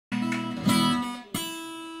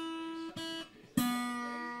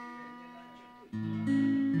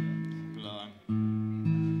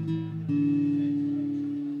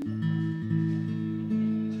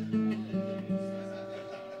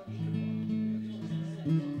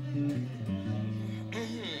Keep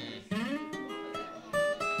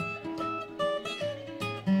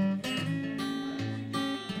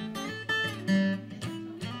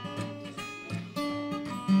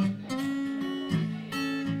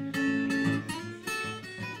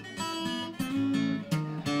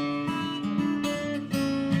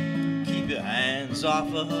your hands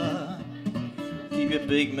off of her. Keep your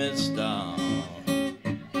big mitts down.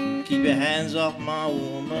 Keep your hands off my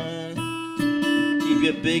woman. Keep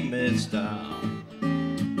your big mitts down.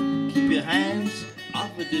 Keep your hands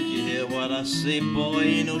off her. Did you hear what I say, boy?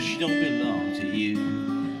 You know she don't belong to you.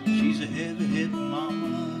 She's a heavy hit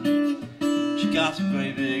mama. She got some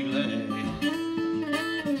great big legs.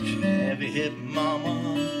 She's a heavy hit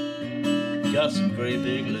mama. Got some great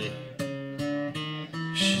big legs.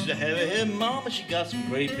 She's a heavy hit mama, she got some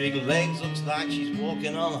great big legs. Looks like she's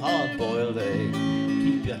walking on hard-boiled eggs.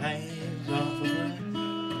 Keep your hands off of her.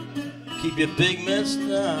 Keep your big mitts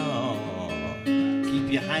down.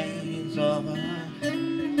 Keep your hands off of her.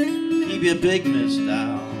 Keep your big mitts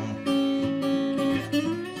down.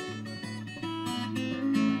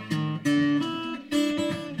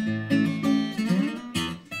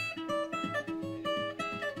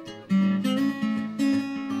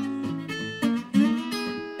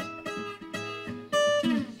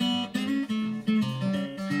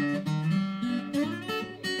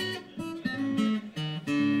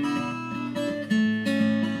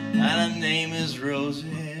 And her name is Rosie,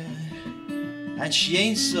 and she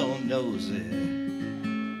ain't so nosy.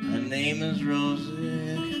 Her name is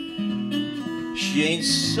Rosie, she ain't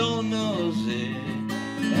so nosy.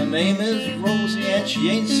 Her name is Rosie, and she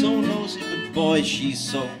ain't so nosy, but boy, she's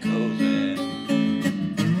so cozy.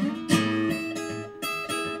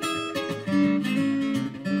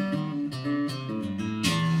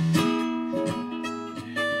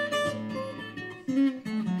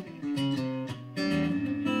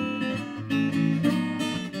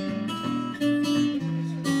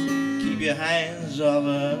 Keep your hands off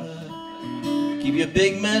her. Keep your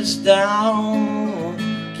big mitts down.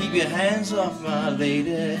 Keep your hands off my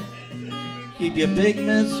lady. Keep your big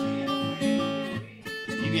mitts.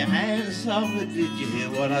 Keep your hands off her. Did you hear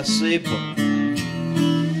what I say, boy?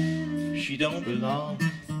 She don't belong.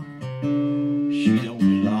 She don't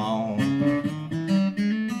belong.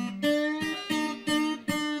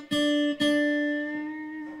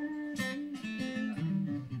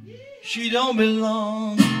 She don't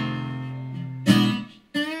belong.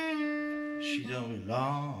 She don't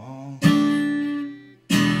belong.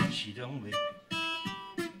 She don't be.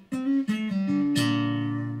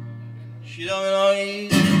 She don't belong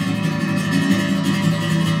either.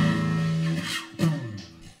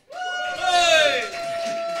 Hey!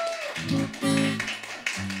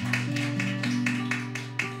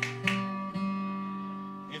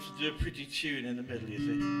 You have to do a pretty tune in the middle, you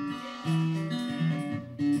see.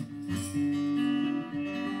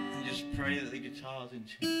 And just pray that the guitar's in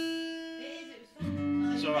tune.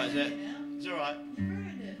 It's alright, is it? It's alright.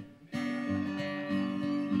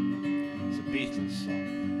 It's a Beatles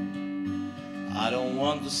song. I don't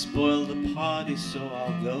want to spoil the party, so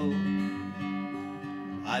I'll go.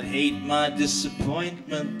 I'd hate my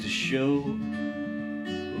disappointment to show.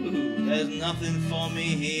 Ooh, there's nothing for me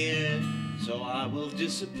here, so I will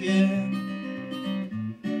disappear.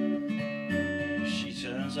 If she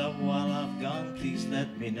turns up while I've gone, please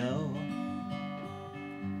let me know.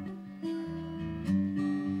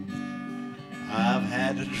 I've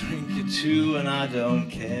had a drink or two and I don't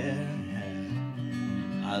care.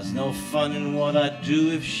 There's no fun in what I do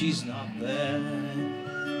if she's not there.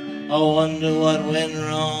 I wonder what went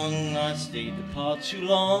wrong. I stayed apart too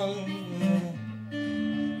long.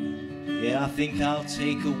 Yeah, I think I'll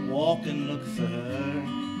take a walk and look for her.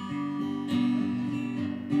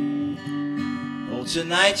 Oh,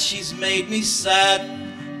 tonight she's made me sad.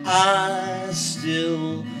 I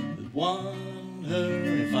still want her.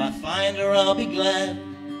 If I find her, I'll be glad.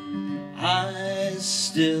 I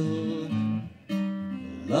still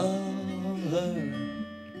love her.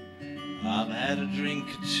 I've had a drink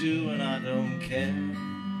or two and I don't care.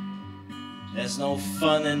 There's no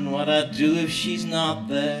fun in what I do if she's not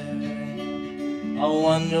there. I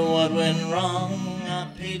wonder what went wrong. I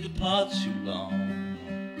played the part too long.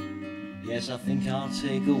 Yes, I think I'll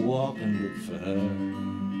take a walk and look for her.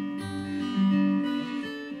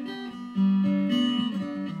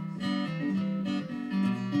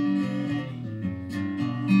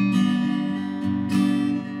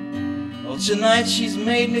 Tonight she's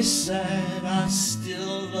made me sad. I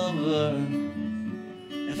still love her.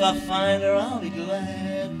 If I find her, I'll be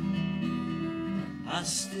glad. I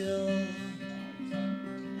still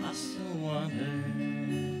want her.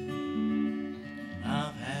 I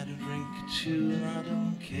too, and I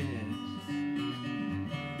don't care.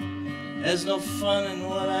 There's no fun in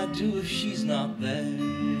what I do if she's not there.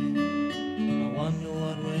 I wonder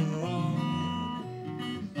what went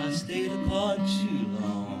wrong. I stayed apart too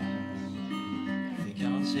long. Think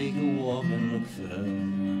I'll take a walk and look for her.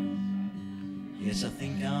 Yes, I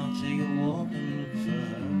think I'll take a walk and look for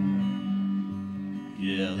her.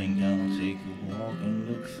 Yeah, I think I'll take a walk and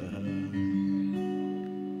look for her.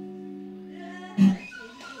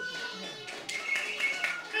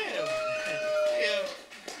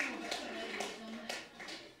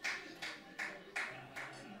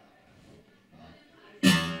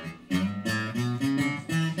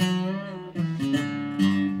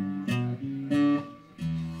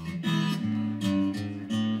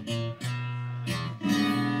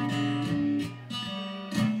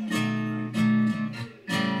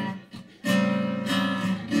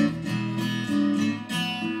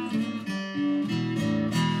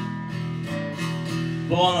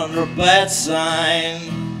 Born under a bad sign.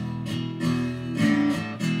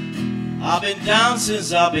 I've been down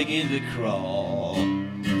since I began to crawl.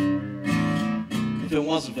 If it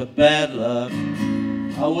wasn't for bad luck,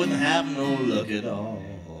 I wouldn't have no luck at all.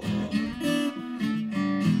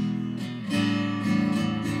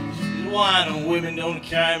 These wine and women don't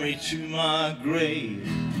carry me to my grave.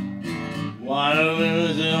 Wine and women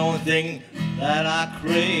is the only thing that I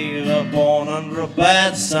crave. I'm born under a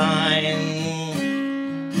bad sign.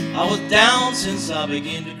 I was down since I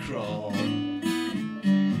began to crawl.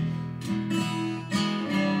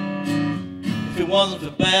 If it wasn't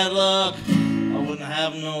for bad luck, I wouldn't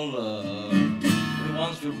have no luck. If it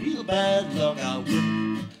wasn't for real bad luck, I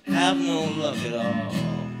wouldn't have no luck at all.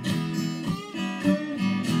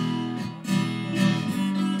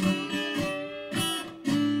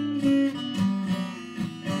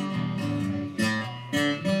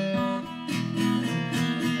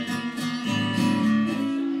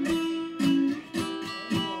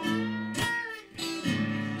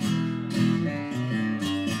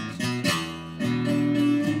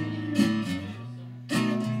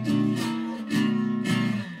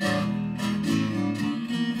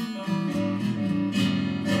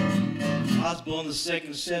 I was born the 2nd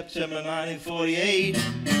of September 1948.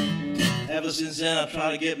 Ever since then I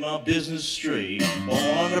try to get my business straight. Born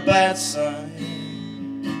under a bad sign.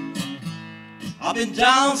 I've been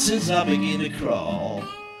down since I began to crawl.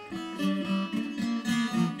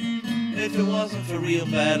 If it wasn't for real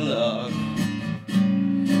bad luck,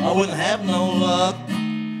 I wouldn't have no luck.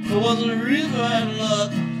 If it wasn't for real bad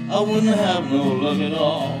luck, I wouldn't have no luck at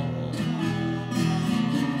all.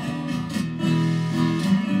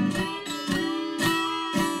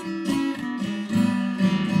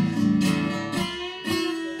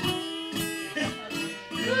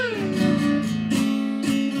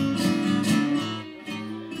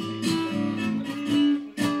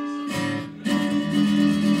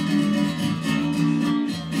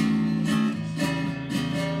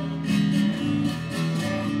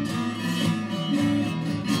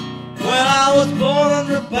 I was born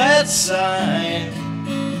under a bad sign.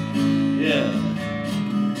 Yeah.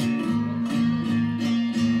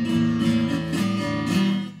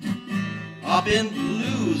 I've been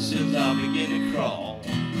blue since I began to crawl.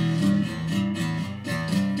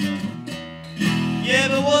 Yeah,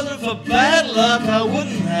 if it wasn't for bad luck, I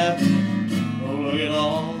wouldn't have no luck at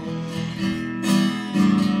all.